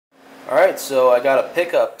Alright, so I got a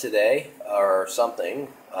pickup today, or something.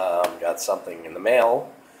 Got something in the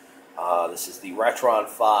mail. This is the Retron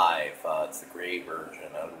 5. It's the gray version.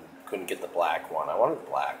 I couldn't get the black one. I wanted the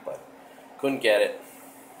black, but couldn't get it.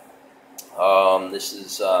 This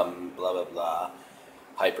is blah blah blah.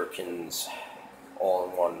 Hyperkin's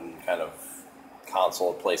all-in-one kind of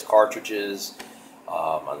console. It plays cartridges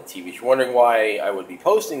on the TV. If you're wondering why I would be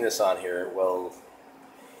posting this on here, well,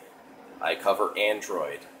 I cover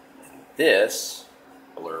Android. This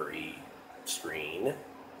blurry screen.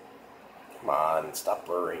 Come on, stop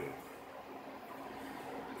blurring.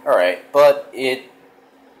 Alright, but it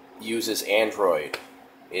uses Android.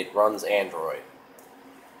 It runs Android.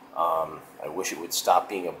 I wish it would stop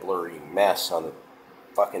being a blurry mess on the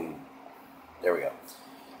fucking... There we go.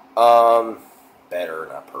 Better,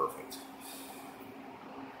 not perfect.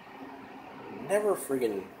 Never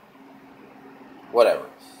friggin... Whatever.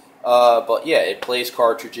 But yeah, it plays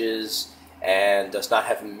cartridges and does not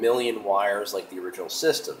have a million wires like the original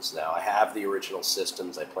systems. Now, I have the original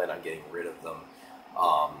systems. I plan on getting rid of them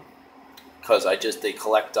because they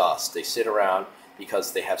collect dust. They sit around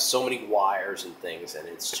because they have so many wires and things, and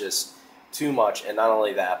it's just too much. And not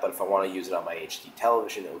only that, but if I want to use it on my HD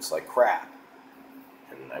television, it looks like crap.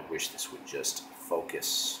 And I wish this would just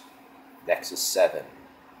focus. Nexus 7,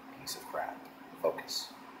 piece of crap. Focus.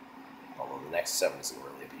 Although the Nexus 7 isn't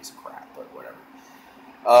really a piece of crap, but whatever.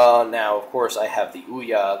 Now, of course, I have the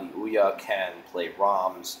Ouya. The Ouya can play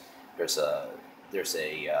ROMs. There's a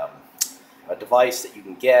device that you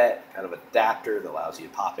can get, kind of adapter that allows you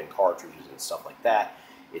to pop in cartridges and stuff like that.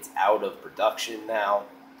 It's out of production now.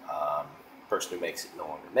 The person who makes it no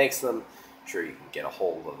longer makes them. I'm sure you can get a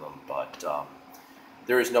hold of them, but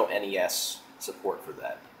there is no NES support for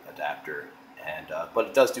that adapter. And but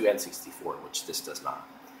it does do N64, which this does not.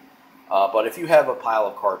 But if you have a pile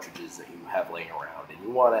of cartridges that you have laying around and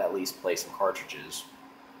you want to at least play some cartridges,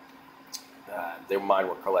 mine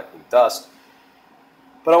were collecting dust.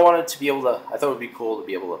 But I wanted to be able to, I thought it would be cool to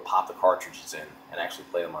be able to pop the cartridges in and actually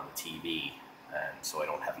play them on the TV. And so I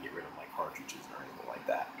don't have to get rid of my cartridges or anything like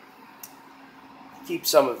that. Keep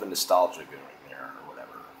some of the nostalgia going there or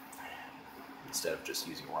whatever, instead of just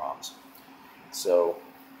using ROMs. So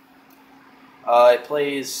it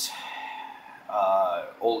plays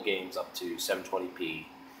old games up to 720p.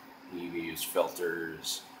 You can use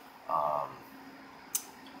filters.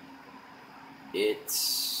 It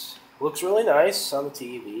looks really nice on the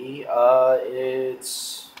TV.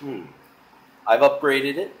 I've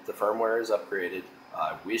upgraded it. The firmware is upgraded.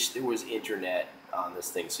 I wish there was internet on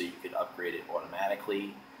this thing so you could upgrade it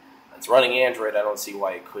automatically. It's running Android. I don't see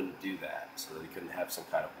why it couldn't do that. So they couldn't have some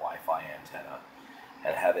kind of Wi-Fi antenna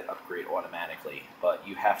and have it upgrade automatically. But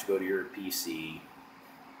you have to go to your PC,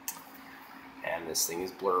 and this thing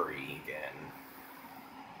is blurry again.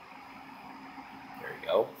 There you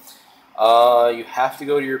go. You have to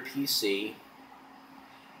go to your PC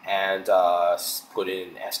and put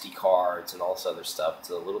in SD cards and all this other stuff. It's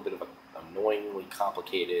a little bit of an annoyingly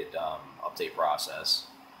complicated update process,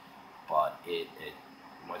 but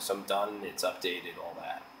once I'm done, it's updated, all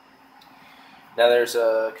that. Now there's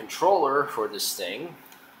a controller for this thing.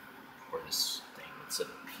 It's a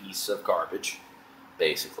piece of garbage,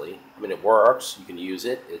 basically. I mean, it works. You can use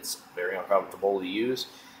it. It's very uncomfortable to use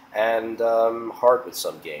and hard with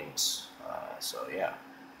some games. So yeah.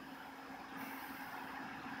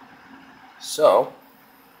 So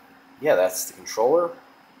yeah, that's the controller.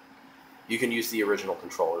 You can use the original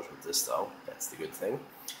controllers with this, though. That's the good thing.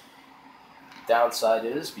 Downside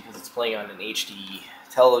is, because it's playing on an HD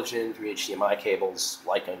television through HDMI cables,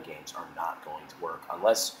 light gun games are not going to work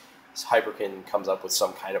unless Hyperkin comes up with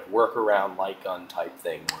some kind of workaround light gun type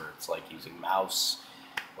thing where it's like using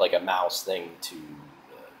like a mouse thing to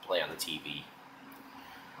play on the TV.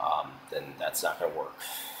 Then that's not going to work.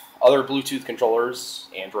 Other Bluetooth controllers,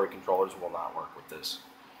 Android controllers, will not work with this.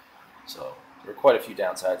 So there are quite a few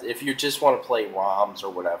downsides. If you just want to play ROMs or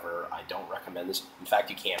whatever, I don't recommend this. In fact,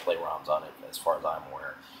 you can't play ROMs on it, as far as I'm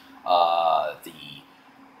aware. The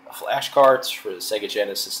flash cards for the Sega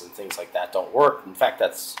Genesis and things like that don't work. In fact,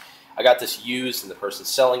 I got this used, and the person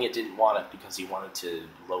selling it didn't want it because he wanted to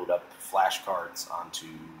load up flash cards onto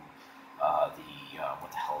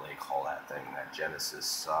what the hell do they call that thing, that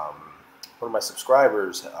Genesis. One of my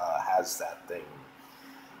subscribers has that thing.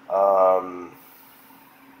 I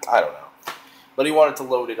don't know. But he wanted to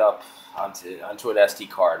load it up onto an SD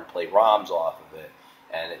card and play ROMs off of it,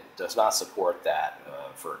 and it does not support that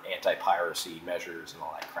for anti-piracy measures and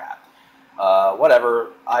all that crap.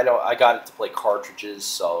 Whatever. I got it to play cartridges,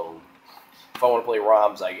 so if I want to play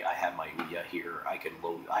ROMs, I have my Ouya here. I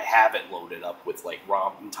have it loaded up with like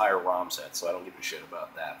entire ROM sets, so I don't give a shit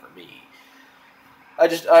about that for me. I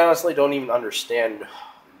honestly don't even understand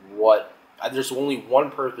what. There's only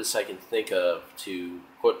one purpose I can think of to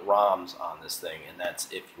put ROMs on this thing, and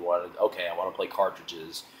that's if you want to. Okay, I want to play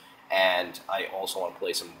cartridges, and I also want to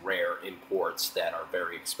play some rare imports that are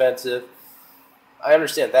very expensive. I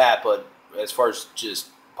understand that, but as far as just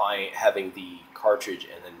having the cartridge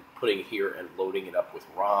and then putting it here and loading it up with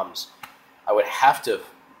ROMs, I would have to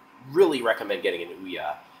really recommend getting an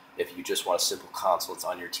Ouya if you just want a simple console that's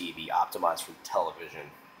on your TV, optimized for the television,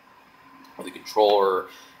 with a controller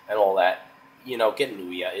and all that. You know, get an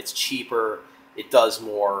Ouya. It's cheaper. It does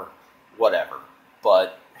more. Whatever.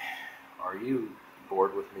 But are you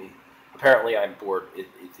bored with me? Apparently, I'm bored.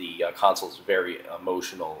 The console is very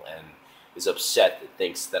emotional and is upset. It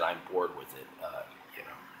thinks that I'm bored with it. You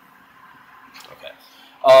know. Okay.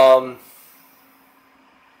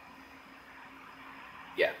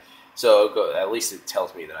 Yeah. So at least it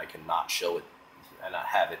tells me that I can not show it and not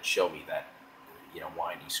have it show me that, you know,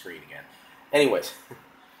 whiny screen again. Anyways.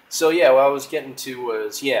 So yeah, what I was getting to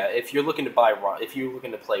was, yeah, if you're looking to play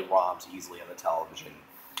ROMs easily on the television,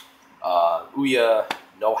 Ouya,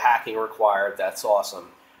 no hacking required. That's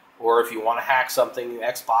awesome. Or if you want to hack something,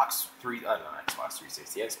 Xbox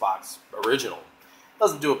 360, Xbox original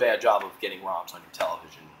doesn't do a bad job of getting ROMs on your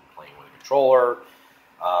television, playing with a controller,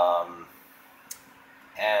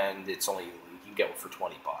 and it's only you can get one for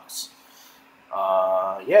 $20.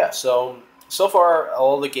 Yeah, so far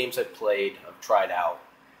all the games I've played, I've tried out,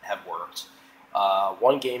 have worked.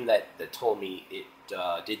 One game that told me it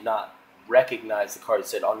did not recognize the card, it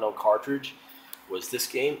said unknown cartridge, was this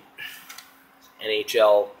game,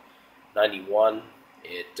 NHL 91.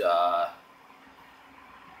 It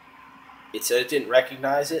said it didn't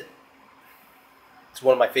recognize it. It's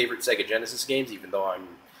one of my favorite Sega Genesis games, even though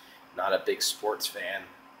I'm not a big sports fan.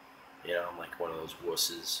 You know, I'm like one of those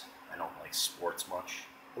wusses. I don't like sports much.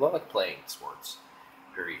 Although I like playing sports.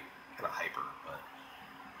 Very kind of hyper, but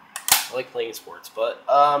I like playing sports. But,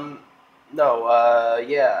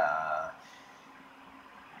 yeah.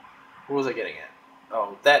 What was I getting at?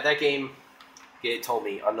 Oh, that game, it told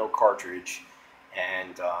me unknown cartridge,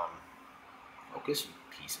 and, focus, you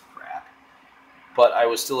piece of crap. But I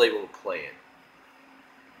was still able to play it.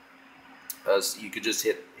 You could just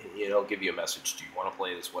hit, you know, give you a message, do you want to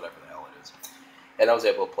play this, whatever the hell it is. And I was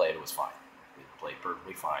able to play it, it was fine. It played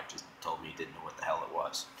perfectly fine, just told me it didn't know what the hell it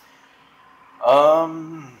was.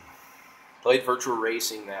 Played Virtual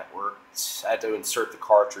Racing, that worked. I had to insert the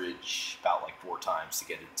cartridge about like 4 times to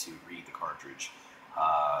get it to read the cartridge.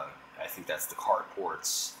 I think that's the card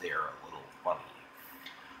ports. They're a little funny.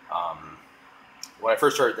 When I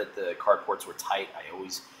first heard that the card ports were tight, I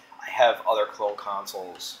have other clone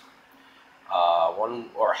consoles. One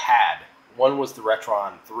was the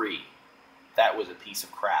Retron 3. That was a piece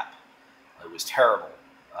of crap. It was terrible.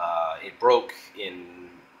 It broke in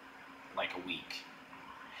like a week.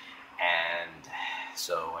 And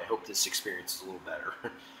so I hope this experience is a little better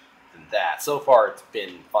than that. So far it's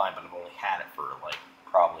been fine, but I've only had it for like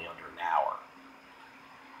probably under an hour.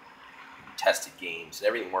 Tested games,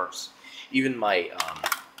 everything works. Even my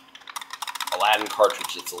Aladdin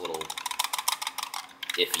cartridge, it's a little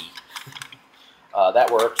iffy. That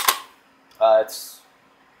worked. It's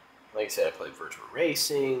like I said, I played Virtual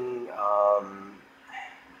Racing. Well,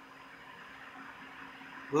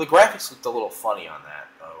 the graphics looked a little funny on that,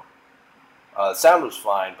 though. The sound was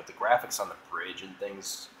fine, but the graphics on the bridge and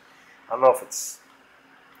things, I don't know if it's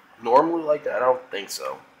normally like that. I don't think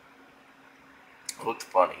so. It looked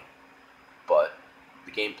funny, but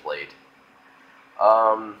the game played.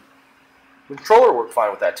 The controller worked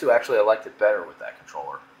fine with that, too. Actually, I liked it better with that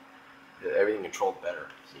controller. Everything controlled better,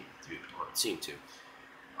 it seemed to.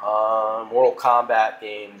 Mortal Kombat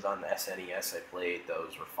games on the SNES I played,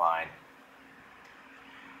 those were fine.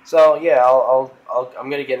 So yeah, I'm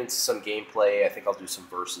gonna get into some gameplay. I think I'll do some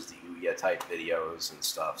versus the Ouya type videos and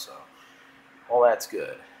stuff. So all that's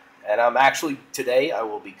good. And I'm actually today I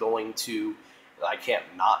will be going to. I can't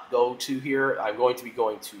not go to here. I'm going to be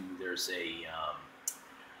going to. There's a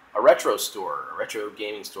retro store, a retro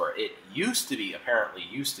gaming store. It apparently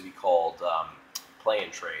used to be called Play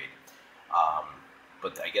and Trade,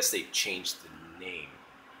 but I guess they changed the name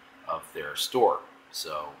of their store.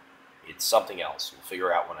 So it's something else. We'll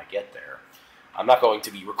figure out when I get there. I'm not going to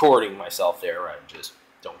be recording myself there. I just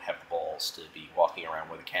don't have the balls to be walking around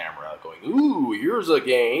with a camera going, ooh, here's a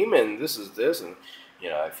game, and this is this. And, you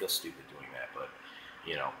know, I feel stupid doing that. But,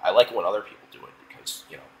 you know, I like it when other people do it because,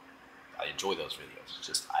 you know, I enjoy those videos. It's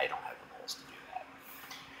just I don't have the balls to do that.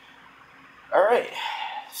 All right.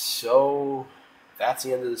 So that's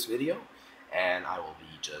the end of this video, and I will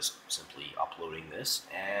be just simply uploading this,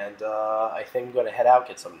 and I think I'm going to head out,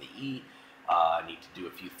 get something to eat. I need to do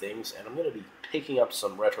a few things, and I'm going to be picking up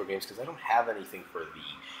some retro games because I don't have anything for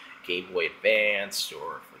the Game Boy Advance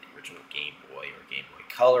or for the original Game Boy or Game Boy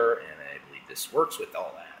Color, and I believe this works with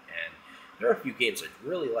all that. And there are a few games I'd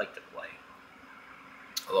really like to play,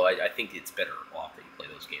 although I think it's better off that you play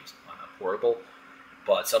those games on a portable.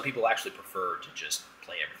 But some people actually prefer to just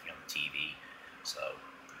play everything on the TV, so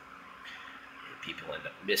people end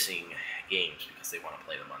up missing games because they want to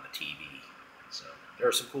play them on the TV. So there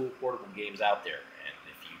are some cool portable games out there, and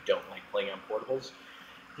if you don't like playing on portables,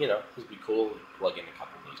 you know, it would be cool to plug in a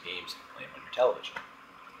couple of those games and play them on your television.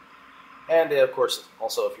 And of course,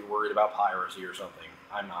 also if you're worried about piracy or something,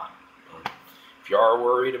 I'm not. But if you are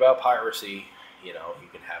worried about piracy, you know, you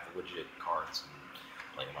can have legit cards and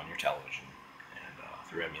play them on your television.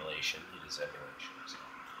 Through emulation, it is emulation. So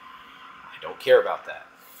I don't care about that.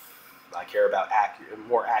 I care about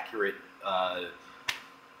more accurate. I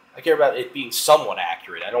care about it being somewhat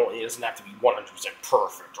accurate. It doesn't have to be 100%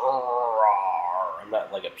 perfect. I'm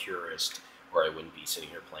not like a purist, where I wouldn't be sitting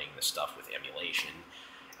here playing this stuff with emulation.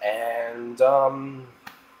 And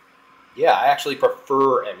yeah, I actually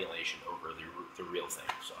prefer emulation over the real thing.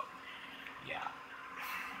 So yeah,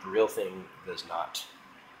 the real thing does not,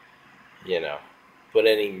 you know, put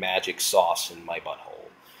any magic sauce in my butthole.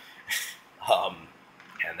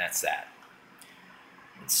 And that's that.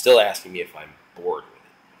 It's still asking me if I'm bored with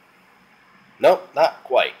it. Nope, not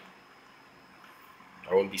quite.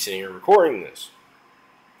 I wouldn't be sitting here recording this.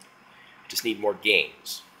 I just need more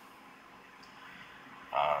games.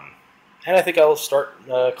 And I think I'll start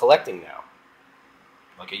collecting now,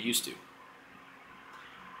 like I used to.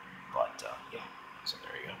 But yeah, so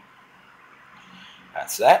there you go.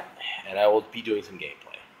 That's that, and I will be doing some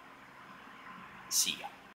gameplay. See ya.